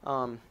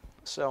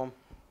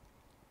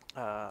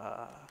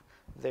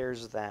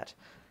 There's that.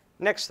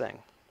 Next thing.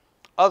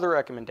 Other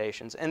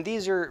recommendations, and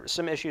these are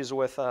some issues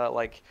with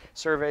like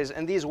surveys,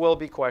 and these will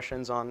be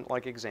questions on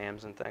like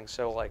exams and things.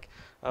 So like,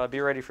 be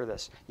ready for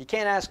this. You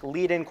can't ask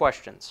lead-in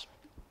questions.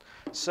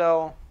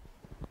 So,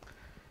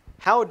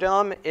 how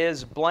dumb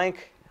is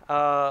blank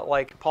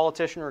like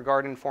politician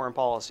regarding foreign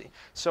policy?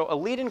 So a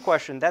lead-in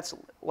question, that's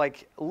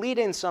like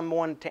lead-in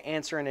someone to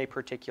answer in a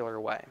particular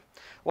way.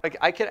 Like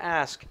I could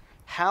ask,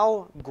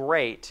 how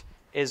great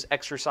is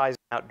exercising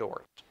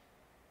outdoors?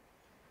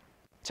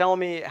 Tell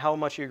me how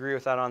much you agree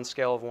with that on a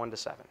scale of 1 to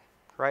 7,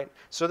 right?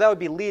 So that would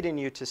be leading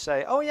you to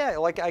say, oh yeah,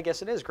 like I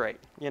guess it is great,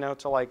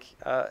 to like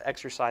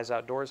exercise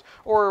outdoors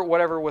or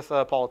whatever with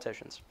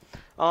politicians.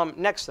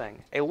 Next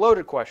thing, a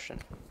loaded question.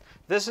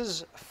 This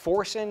is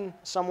forcing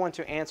someone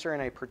to answer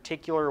in a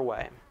particular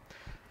way.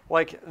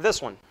 Like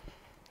this one.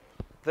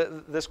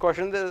 This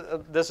question,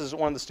 this is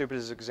one of the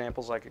stupidest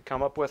examples I could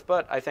come up with,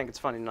 but I think it's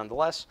funny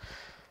nonetheless.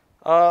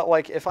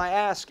 Like if I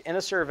ask in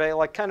a survey,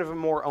 like kind of a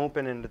more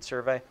open-ended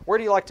survey, where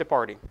do you like to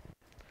party?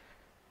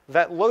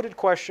 That loaded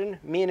question,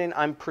 meaning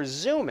I'm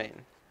presuming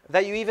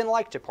that you even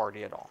like to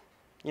party at all.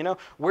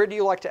 Where do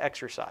you like to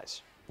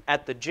exercise?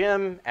 At the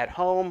gym, at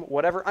home,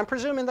 whatever. I'm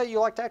presuming that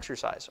you like to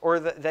exercise or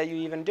that you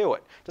even do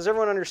it. Does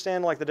everyone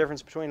understand like the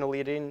difference between a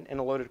lead-in and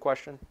a loaded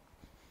question?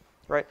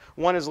 Right?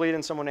 One is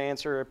leading someone to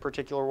answer a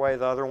particular way.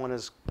 The other one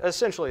is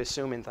essentially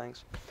assuming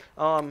things.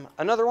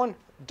 Another one,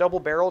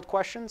 double-barreled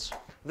questions.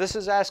 This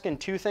is asking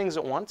two things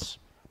at once.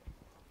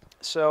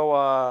 So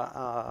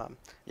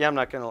yeah, I'm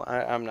not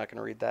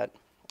gonna read that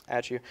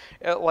at you.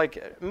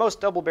 Like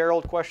most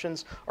double-barreled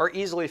questions are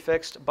easily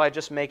fixed by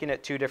just making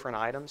it two different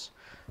items.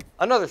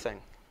 Another thing,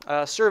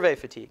 survey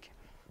fatigue.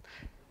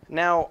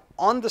 Now,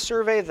 on the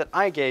survey that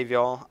I gave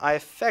y'all, I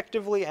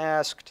effectively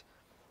asked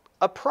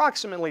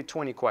approximately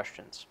 20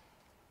 questions.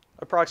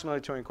 Approximately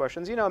 20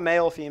 questions.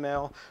 Male,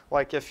 female,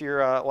 like if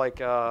you're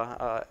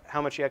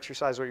how much you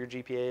exercise, what your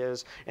GPA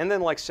is, and then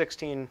like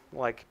 16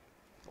 like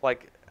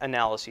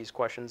analyses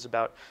questions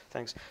about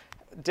things.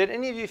 Did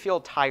any of you feel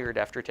tired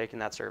after taking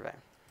that survey?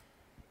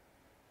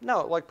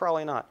 No, like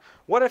probably not.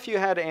 What if you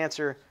had to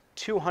answer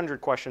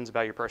 200 questions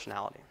about your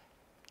personality?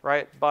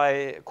 Right?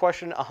 By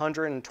question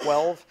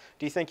 112,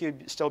 do you think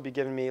you'd still be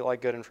giving me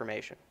like good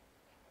information?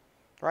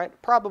 Right?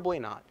 Probably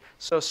not.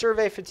 So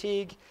survey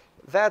fatigue,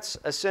 that's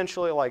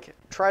essentially like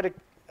try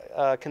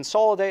to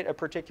consolidate a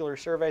particular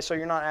survey so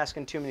you're not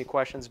asking too many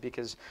questions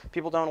because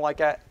people don't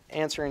like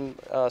answering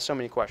so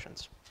many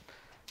questions.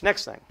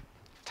 Next thing,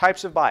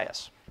 types of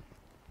bias.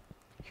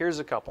 Here's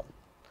a couple.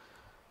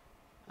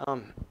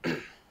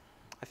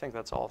 I think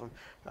that's all of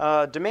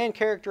them. Demand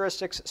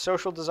characteristics,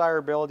 social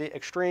desirability,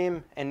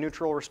 extreme and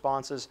neutral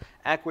responses,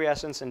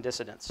 acquiescence, and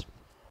dissidence.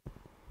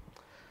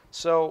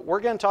 So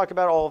we're going to talk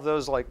about all of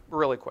those like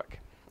really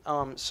quick.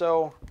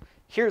 So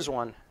here's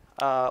one,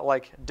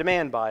 like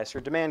demand bias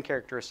or demand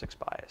characteristics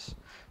bias.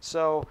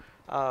 So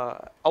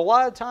a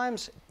lot of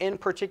times in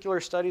particular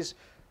studies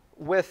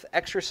with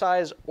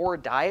exercise or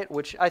diet,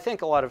 which I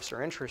think a lot of us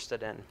are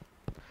interested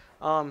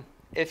in,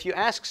 if you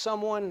ask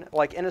someone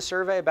like in a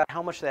survey about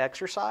how much they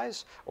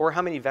exercise or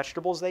how many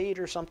vegetables they eat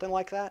or something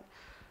like that,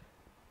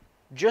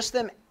 just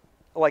them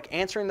like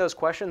answering those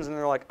questions and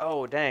they're like,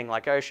 oh dang,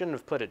 like I shouldn't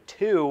have put a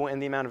 2 in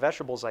the amount of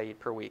vegetables I eat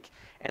per week.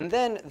 And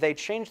then they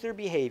change their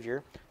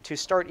behavior to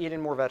start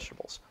eating more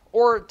vegetables.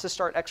 or to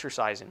start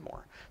exercising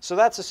more. So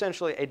that's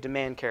essentially a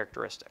demand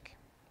characteristic,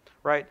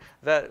 right?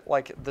 That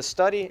like the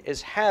study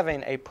is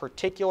having a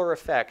particular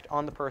effect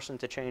on the person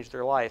to change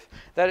their life,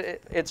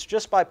 that it's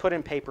just by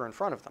putting paper in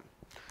front of them.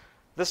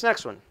 This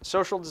next one,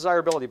 social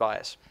desirability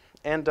bias.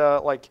 And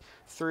like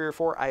 3 or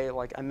 4,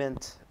 I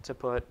meant to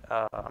put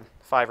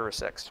 5 or a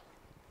 6.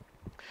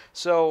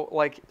 So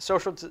like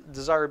social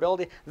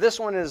desirability, this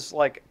one is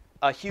like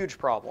a huge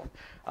problem.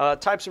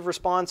 Types of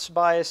response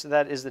bias,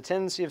 that is the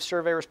tendency of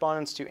survey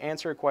respondents to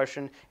answer a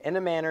question in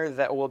a manner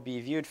that will be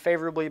viewed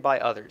favorably by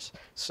others.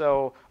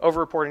 So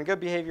over-reporting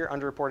good behavior,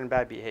 under-reporting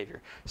bad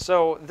behavior.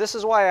 So this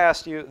is why I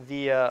asked you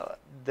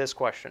this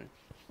question.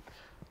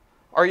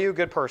 Are you a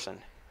good person?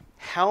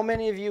 How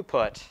many of you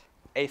put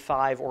a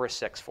 5 or a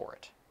 6 for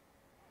it?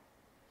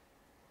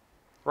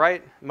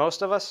 Right?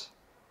 Most of us?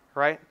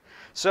 Right?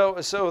 So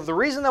the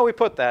reason that we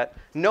put that,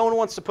 no one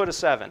wants to put a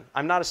 7.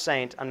 I'm not a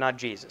saint. I'm not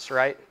Jesus,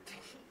 right?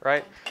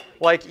 Right?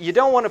 Like, you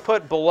don't want to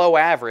put below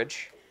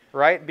average,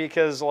 right?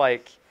 Because,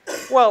 like,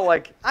 well,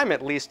 like, I'm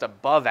at least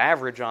above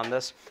average on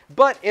this.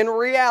 But in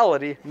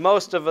reality,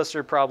 most of us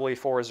are probably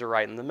 4s or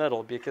right in the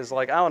middle because,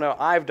 like, I don't know,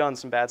 I've done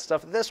some bad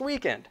stuff this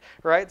weekend,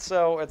 right?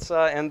 So it's,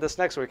 and this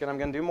next weekend I'm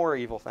going to do more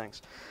evil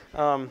things.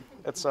 I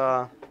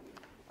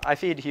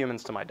feed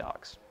humans to my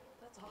dogs.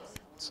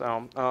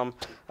 So,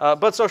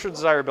 but social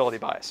desirability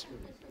bias.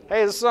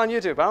 Hey, this is on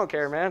YouTube. I don't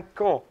care, man.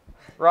 Cool.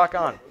 Rock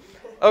on.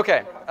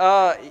 Okay,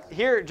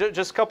 here,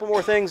 just a couple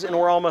more things and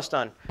we're almost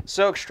done.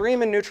 So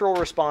extreme and neutral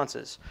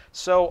responses.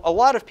 So a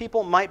lot of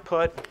people might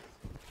put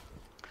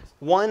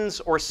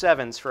 1s or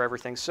 7s for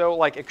everything. So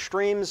like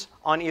extremes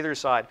on either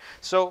side.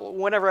 So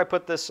whenever I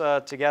put this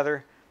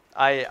together,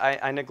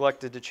 I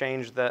neglected to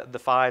change the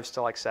 5s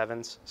to like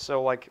 7s.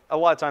 So like a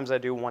lot of times I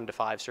do 1 to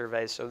 5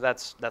 surveys, so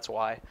that's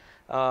why.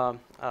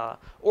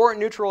 Or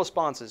neutral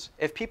responses.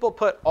 If people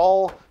put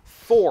all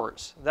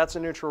 4s, that's a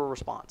neutral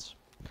response.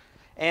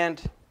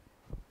 And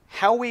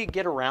how we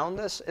get around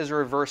this is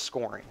reverse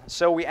scoring.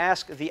 So we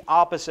ask the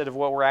opposite of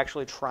what we're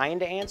actually trying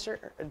to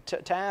answer,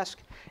 to ask,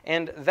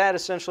 and that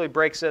essentially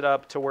breaks it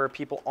up to where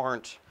people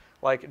aren't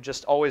like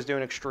just always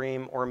doing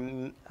extreme or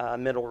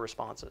middle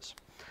responses.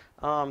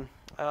 So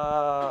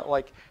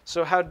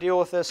how to deal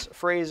with this?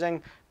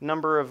 Phrasing,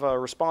 number of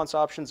response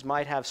options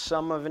might have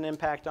some of an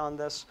impact on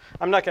this.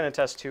 I'm not going to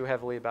test too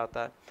heavily about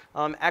that.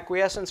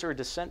 Acquiescence or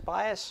dissent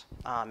bias.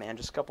 Man,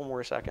 just a couple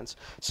more seconds.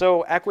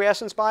 So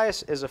acquiescence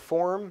bias is a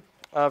form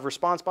of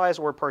response bias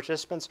where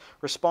participants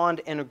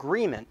respond in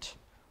agreement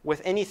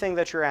with anything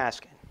that you're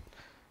asking.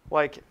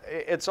 Like,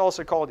 it's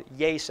also called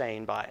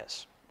yay-saying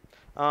bias.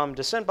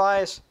 Dissent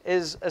bias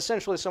is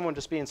essentially someone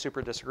just being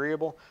super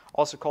disagreeable,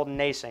 also called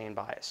naysaying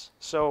bias.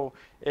 So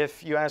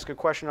if you ask a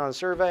question on a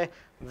survey,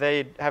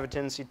 they have a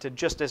tendency to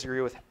just disagree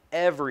with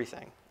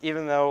everything,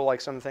 even though like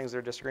some of the things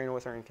they're disagreeing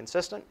with are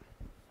inconsistent.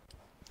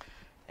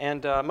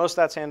 And most of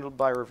that's handled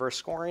by reverse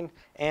scoring.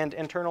 And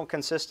internal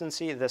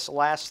consistency, this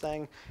last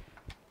thing,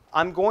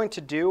 I'm going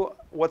to do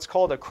what's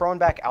called a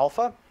Cronbach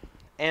alpha.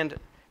 And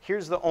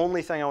here's the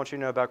only thing I want you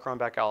to know about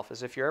Cronbach alpha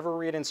is if you're ever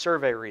reading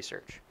survey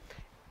research,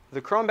 the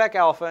Cronbach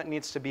alpha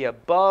needs to be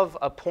above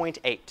a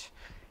 0.8.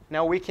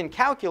 Now we can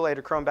calculate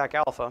a Cronbach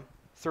alpha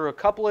through a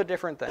couple of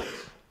different things.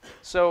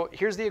 So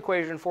here's the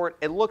equation for it.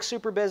 It looks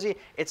super busy.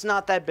 It's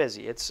not that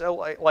busy. It's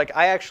so like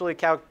I actually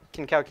can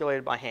calculate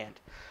it by hand.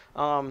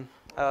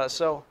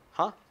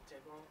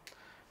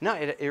 No,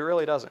 it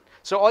really doesn't.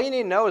 So all you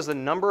need to know is the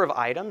number of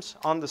items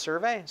on the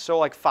survey, so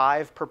like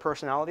 5 per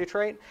personality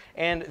trait,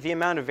 and the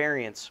amount of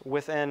variance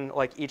within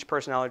like each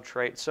personality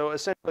trait, so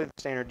essentially the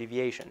standard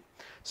deviation.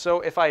 So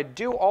if I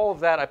do all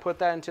of that, I put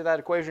that into that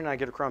equation, I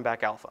get a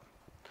Cronbach alpha.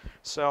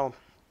 So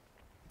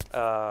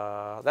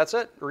that's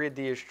it. Read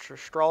the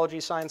astrology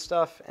sign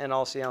stuff, and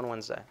I'll see you on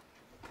Wednesday.